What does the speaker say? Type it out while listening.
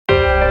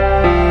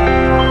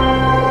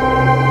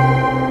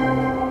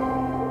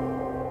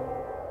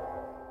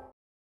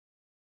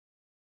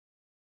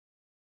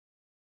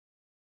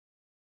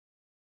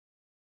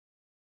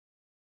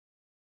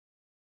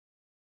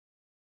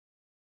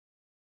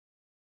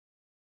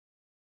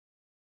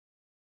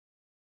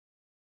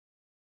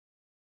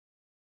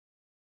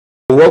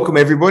Welcome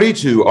everybody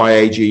to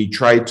IAG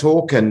Trade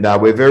Talk, and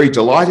we're very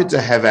delighted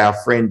to have our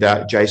friend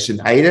Jason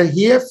Ader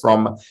here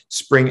from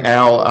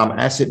Springowl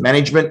Asset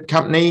Management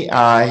Company.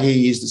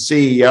 He is the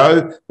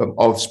CEO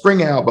of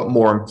Springowl, but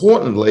more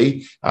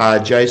importantly,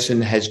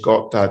 Jason has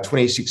got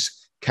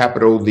 26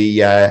 Capital, the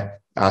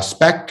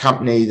SPAC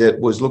company that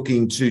was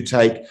looking to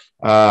take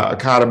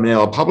Okada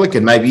Manila public,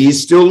 and maybe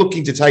is still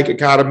looking to take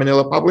Okada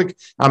Manila public.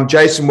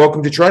 Jason,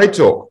 welcome to Trade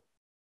Talk.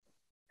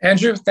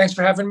 Andrew, thanks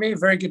for having me.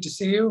 Very good to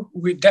see you.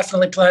 We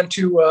definitely plan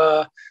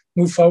to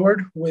move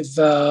forward with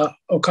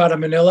Okada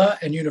Manila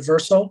and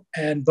Universal,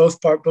 and both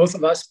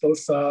of us,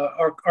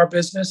 our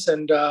business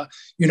and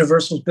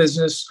Universal's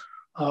business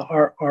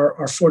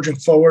are forging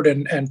forward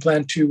and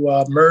plan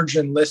to merge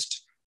and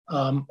list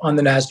on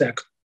the NASDAQ.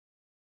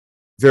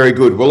 Very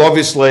good. Well,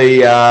 obviously,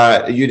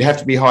 you'd have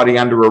to be hiding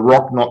under a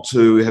rock not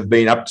to have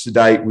been up to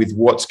date with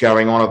what's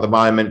going on at the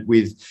moment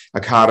with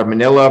Okada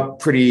Manila.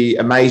 Pretty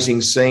amazing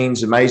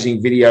scenes,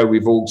 amazing video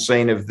we've all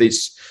seen of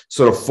this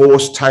sort of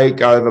forced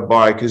takeover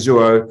by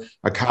Kazuo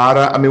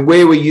Okada. I mean,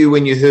 where were you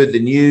when you heard the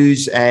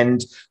news,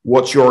 and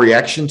what's your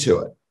reaction to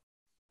it?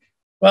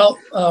 Well,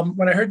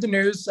 when I heard the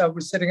news, I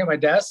was sitting at my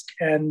desk,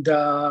 and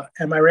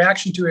my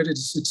reaction to it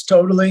is it's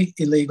totally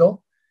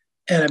illegal,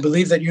 and I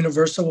believe that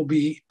Universal will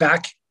be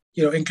back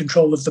in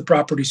control of the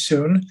property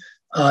soon.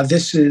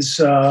 This is,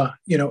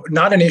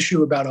 not an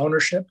issue about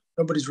ownership.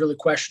 Nobody's really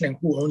questioning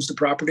who owns the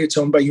property. It's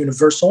owned by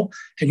Universal,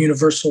 and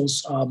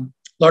Universal's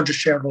largest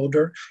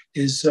shareholder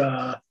is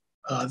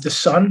the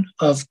son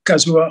of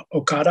Kazuo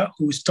Okada,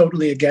 who is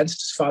totally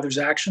against his father's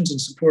actions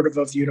and supportive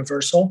of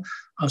Universal.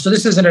 So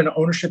this isn't an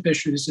ownership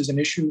issue. This is an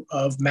issue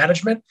of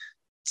management.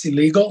 It's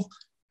illegal,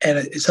 and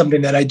it's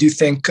something that I do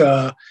think,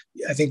 I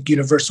think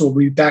Universal will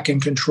be back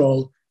in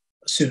control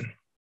soon.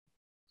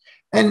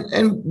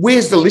 And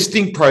where's the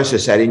listing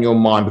process at in your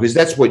mind? Because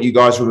that's what you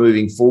guys were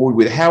moving forward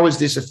with. How has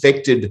this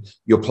affected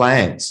your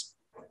plans?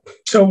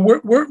 So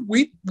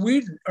we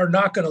are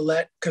not going to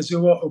let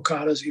Kazuo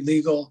Okada's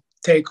illegal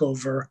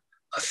takeover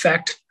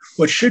affect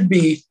what should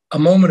be a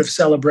moment of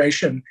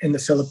celebration in the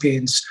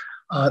Philippines.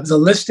 The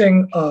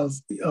listing of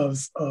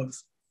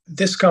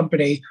this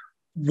company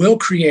will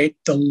create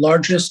the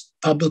largest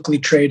publicly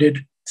traded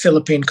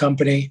Philippine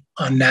company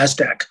on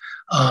NASDAQ.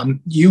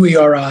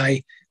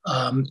 UERI,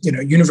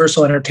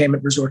 Universal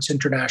Entertainment Resorts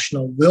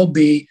International, will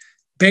be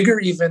bigger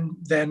even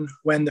than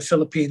when the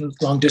Philippine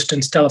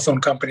long-distance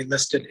telephone company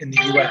listed in the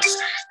U.S.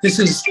 This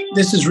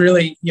is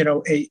really,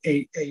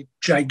 a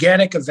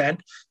gigantic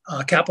event,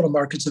 capital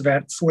markets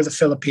event for the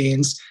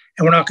Philippines,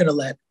 and we're not going to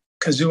let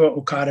Kazuo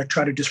Okada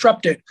try to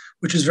disrupt it,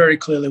 which is very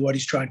clearly what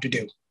he's trying to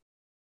do.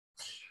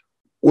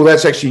 Well,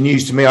 that's actually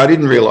news to me. I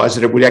didn't realize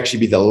that it would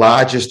actually be the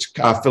largest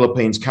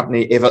Philippines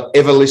company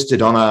ever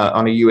listed on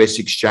a US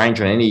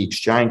exchange, on any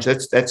exchange.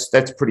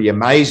 That's pretty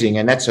amazing,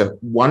 and that's a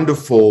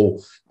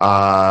wonderful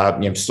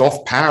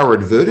soft power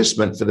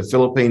advertisement for the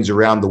Philippines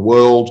around the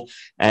world,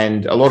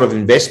 and a lot of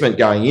investment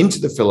going into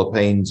the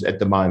Philippines at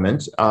the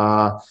moment.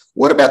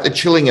 What about the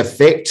chilling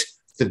effect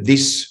that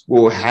this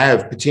will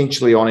have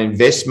potentially on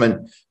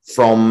investment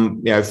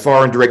from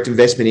foreign direct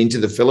investment into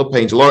the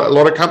Philippines? A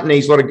lot of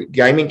companies, a lot of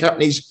gaming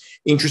companies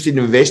interested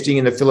in investing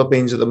in the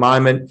Philippines at the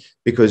moment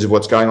because of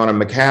what's going on in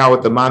Macau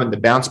at the moment, the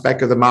bounce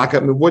back of the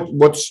market. I mean,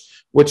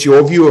 what's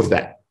your view of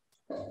that?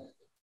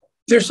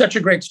 There's such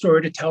a great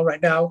story to tell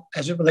right now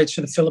as it relates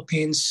to the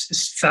Philippines.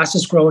 It's the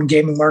fastest growing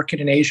gaming market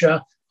in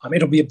Asia.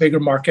 It'll be a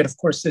bigger market, of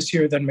course, this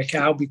year than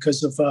Macau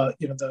because of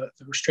the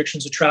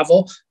restrictions of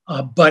travel.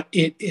 But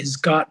it has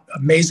got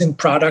amazing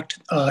product.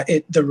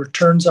 The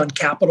returns on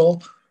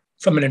capital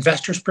from an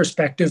investor's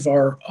perspective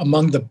are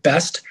among the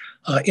best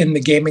in the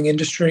gaming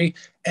industry.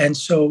 And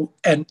so,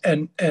 and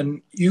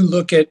you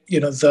look at,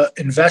 the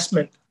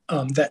investment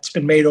that's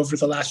been made over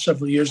the last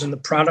several years and the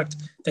product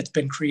that's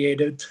been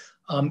created,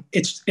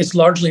 it's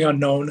largely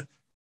unknown,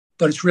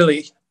 but it's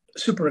really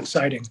super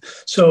exciting.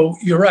 So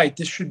you're right,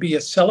 this should be a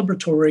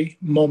celebratory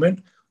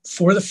moment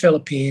for the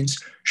Philippines,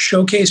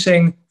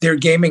 showcasing their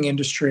gaming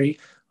industry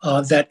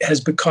that has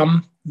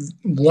become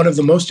one of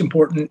the most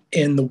important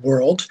in the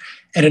world.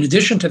 And in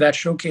addition to that,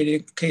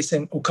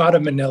 showcasing Okada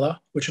Manila,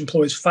 which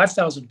employs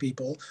 5,000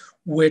 people,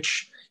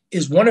 which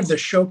is one of the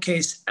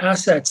showcase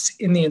assets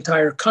in the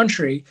entire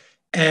country,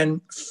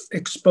 and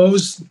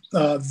expose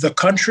the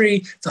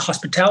country, the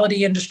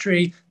hospitality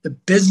industry, the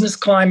business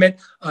climate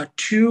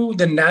to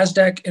the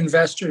NASDAQ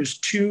investors,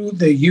 to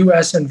the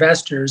US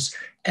investors.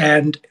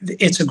 And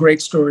it's a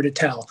great story to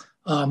tell.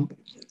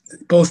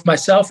 Both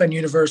myself and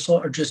Universal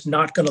are just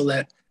not going to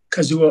let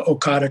Kazuo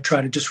Okada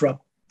try to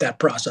disrupt that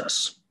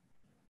process.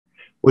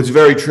 Well, it's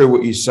very true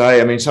what you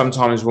say. I mean,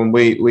 sometimes when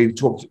we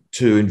talk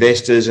to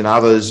investors and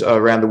others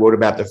around the world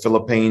about the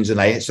Philippines, and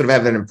they sort of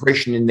have an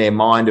impression in their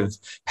mind of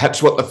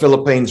perhaps what the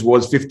Philippines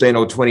was 15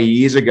 or 20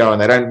 years ago,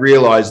 and they don't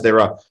realize there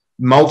are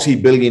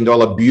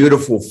multi-billion-dollar,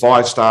 beautiful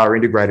five-star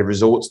integrated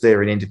resorts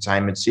there in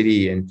Entertainment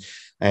City, and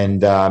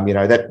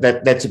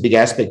that's a big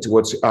aspect to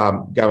what's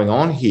going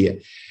on here.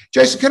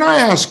 Jason, can I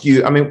ask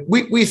you? I mean,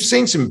 we've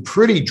seen some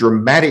pretty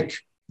dramatic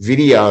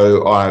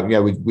video,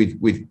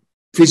 with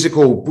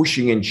physical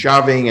pushing and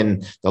shoving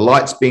and the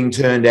lights being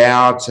turned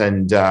out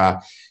and,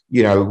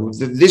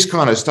 this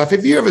kind of stuff.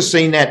 Have you ever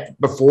seen that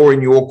before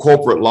in your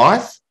corporate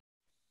life?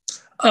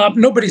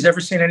 Nobody's ever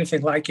seen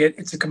anything like it.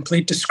 It's a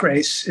complete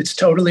disgrace. It's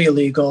totally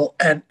illegal,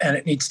 and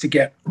it needs to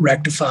get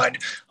rectified.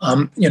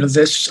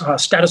 This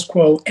status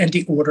quo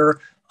ante order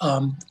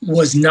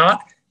was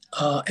not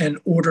an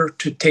order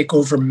to take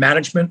over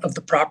management of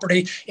the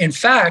property. In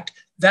fact,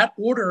 that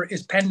order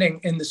is pending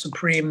in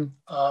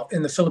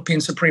the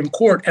Philippine Supreme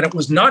Court, and it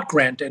was not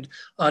granted,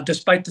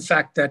 despite the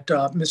fact that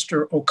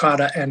Mr.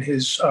 Okada and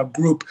his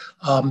group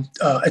are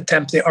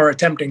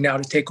attempting now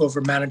to take over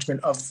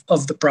management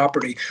of the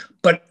property.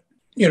 But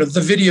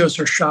the videos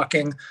are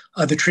shocking.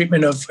 The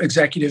treatment of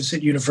executives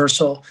at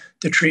Universal,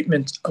 the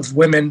treatment of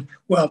women,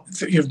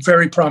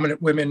 very prominent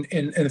women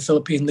in the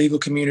Philippine legal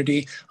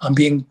community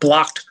being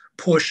blocked,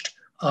 pushed.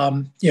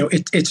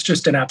 It's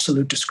just an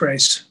absolute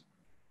disgrace.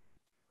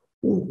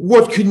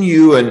 What can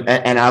you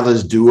and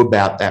others do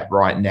about that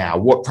right now?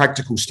 What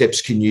practical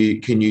steps can you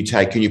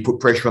take? Can you put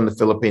pressure on the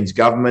Philippines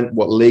government?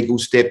 What legal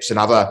steps and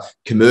other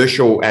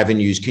commercial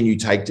avenues can you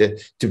take to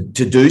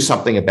do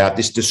something about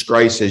this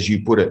disgrace, as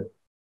you put it?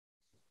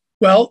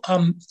 Well,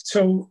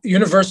 so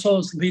Universal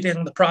is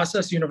leading the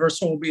process.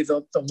 Universal will be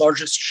the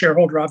largest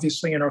shareholder,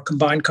 obviously, in our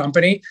combined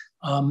company.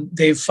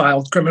 They've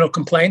filed criminal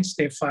complaints.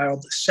 They've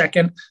filed a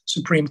second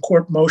Supreme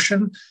Court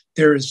motion.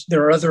 There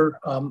are other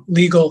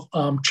legal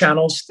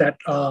channels that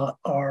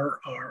are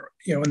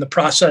in the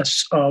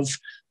process of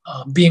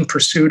being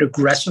pursued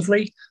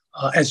aggressively,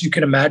 as you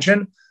can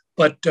imagine.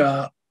 But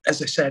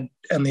as I said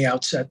in the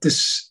outset,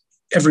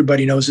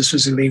 everybody knows this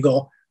is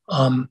illegal.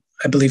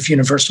 I believe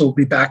Universal will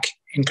be back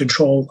in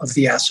control of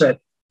the asset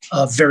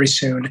very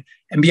soon.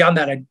 And beyond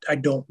that, I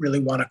don't really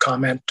want to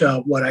comment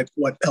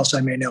what else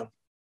I may know.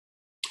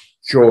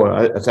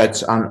 Sure,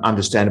 that's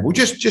understandable.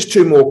 Just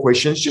two more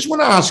questions. Just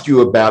want to ask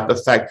you about the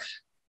fact,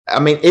 I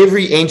mean,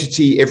 every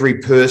entity, every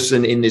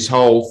person in this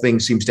whole thing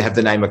seems to have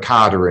the name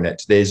Okada in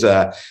it. There's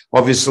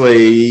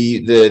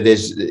obviously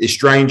there's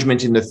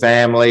estrangement in the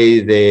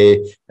family.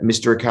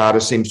 Mr.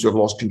 Okada seems to have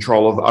lost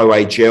control of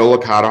OHL,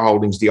 Okada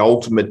Holdings, the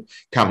ultimate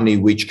company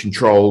which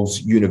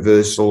controls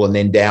Universal, and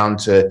then down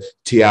to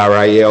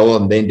TRAL,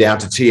 and then down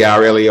to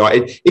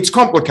TRLEI. It's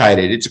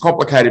complicated. It's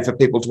complicated for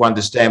people to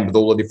understand with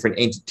all the different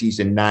entities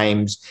and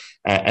names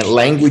and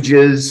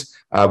languages.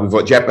 We've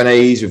got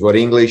Japanese, we've got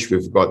English,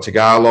 we've got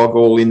Tagalog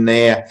all in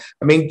there.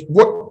 I mean,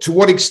 to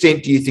what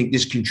extent do you think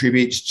this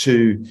contributes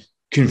to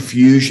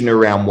confusion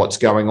around what's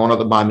going on at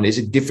the moment? Is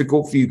it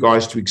difficult for you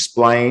guys to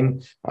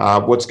explain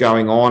what's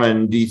going on?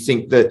 And do you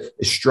think that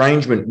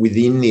estrangement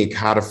within the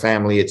Okada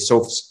family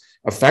itself is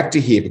a factor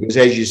here? Because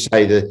as you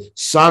say, the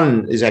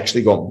son has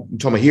actually got,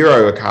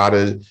 Tomohiro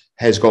Okada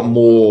has got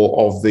more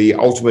of the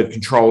ultimate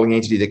controlling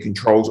entity that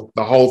controls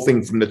the whole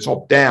thing from the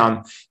top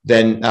down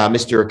than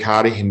Mr.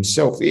 Okada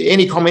himself.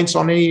 Any comments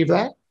on any of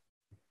that?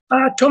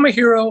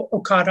 Tomohiro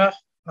Okada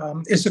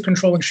is a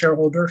controlling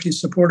shareholder. He's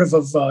supportive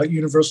of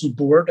Universal's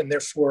board, and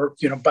therefore,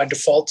 by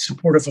default,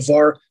 supportive of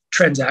our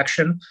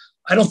transaction.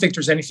 I don't think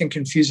there's anything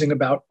confusing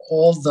about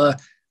all the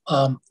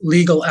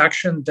legal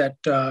action that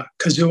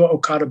Kazuo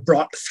Okada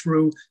brought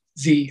through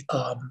the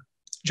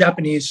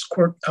Japanese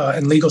court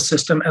and legal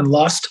system and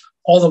lost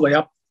all the way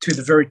up to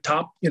the very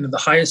top, the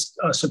highest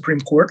Supreme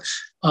Court.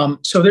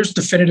 So there's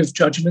definitive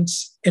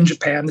judgments in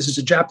Japan. This is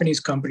a Japanese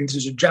company. This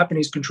is a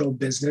Japanese-controlled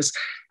business.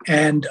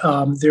 And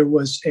there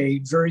was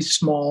a very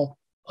small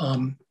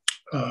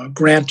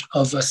grant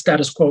of a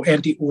status quo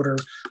ante order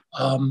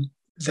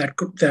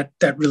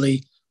that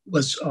really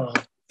was,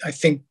 I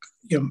think,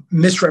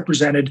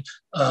 misrepresented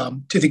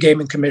to the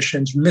gaming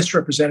commissions,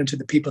 misrepresented to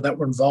the people that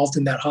were involved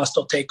in that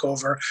hostile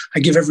takeover. I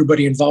give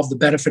everybody involved the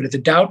benefit of the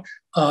doubt.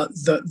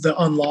 The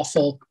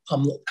unlawful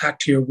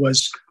act here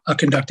was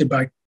conducted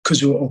by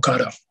Kazuo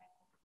Okada.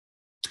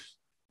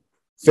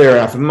 Fair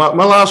enough. And my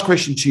last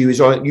question to you is,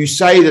 you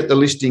say that the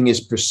listing is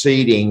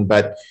proceeding,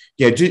 but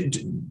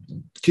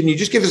can you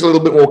just give us a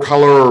little bit more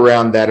color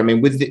around that? I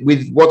mean,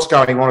 with what's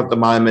going on at the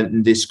moment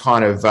and this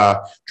kind of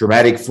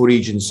dramatic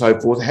footage and so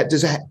forth,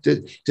 does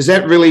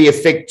that really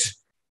affect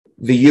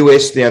the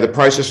US, the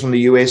process on the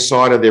US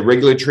side? Are there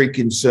regulatory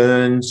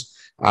concerns?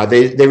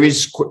 There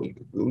is,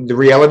 the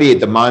reality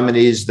at the moment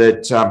is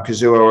that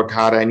Kazuo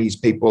Okada and his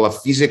people are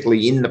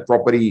physically in the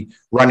property,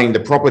 running the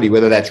property,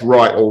 whether that's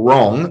right or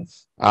wrong.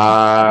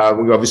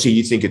 Obviously,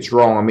 you think it's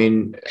wrong. I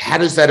mean, how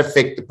does that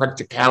affect the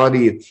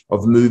practicality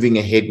of moving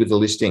ahead with the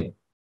listing?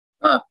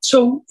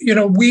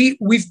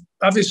 We've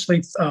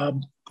obviously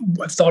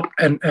thought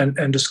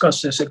and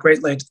discussed this at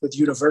great length with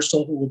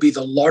Universal, who will be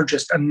the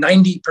largest,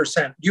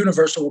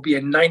 Universal will be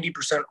a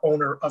 90%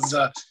 owner of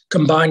the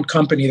combined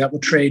company that will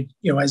trade,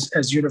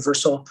 as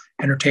Universal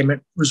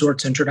Entertainment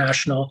Resorts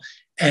International.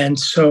 And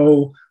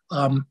so,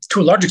 to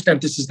a large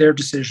extent, this is their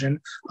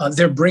decision.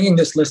 They're bringing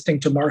this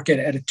listing to market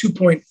at a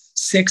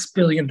 $2.6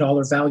 billion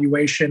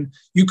valuation.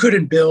 You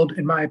couldn't build,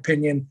 in my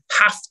opinion,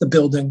 half the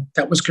building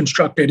that was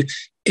constructed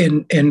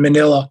in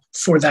Manila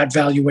for that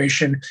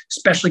valuation,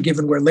 especially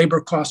given where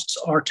labor costs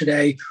are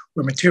today,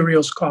 where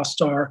materials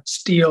costs are,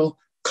 steel,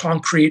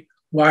 concrete,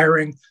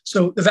 wiring.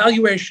 So the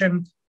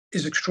valuation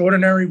is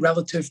extraordinary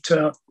relative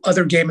to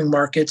other gaming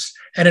markets.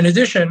 And in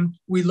addition,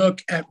 we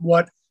look at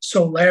what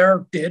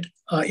Solaire did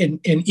in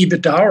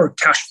EBITDA, or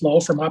cash flow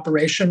from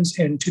operations,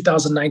 in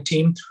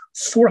 2019,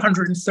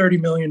 $430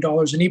 million in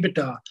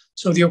EBITDA.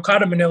 So the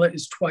Okada Manila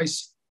is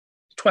twice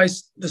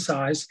the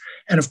size.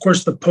 And of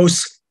course, the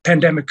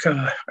post-pandemic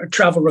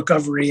travel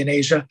recovery in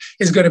Asia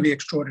is going to be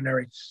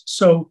extraordinary.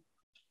 So,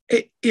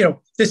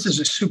 this is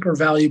a super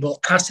valuable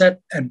asset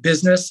and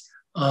business.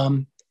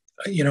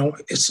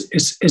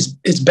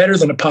 It's better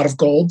than a pot of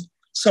gold.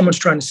 Someone's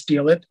trying to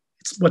steal it.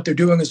 What they're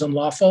doing is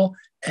unlawful,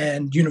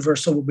 and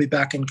Universal will be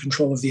back in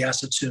control of the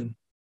asset soon.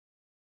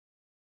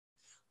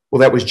 Well,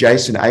 that was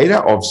Jason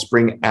Ader of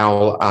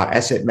Springowl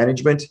Asset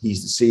Management.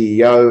 He's the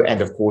CEO and,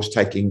 of course,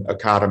 taking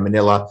Okada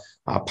Manila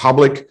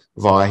public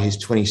via his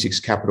 26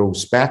 Capital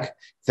SPAC.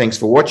 Thanks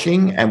for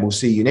watching, and we'll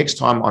see you next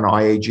time on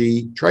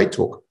IAG Trade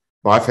Talk.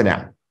 Bye for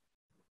now.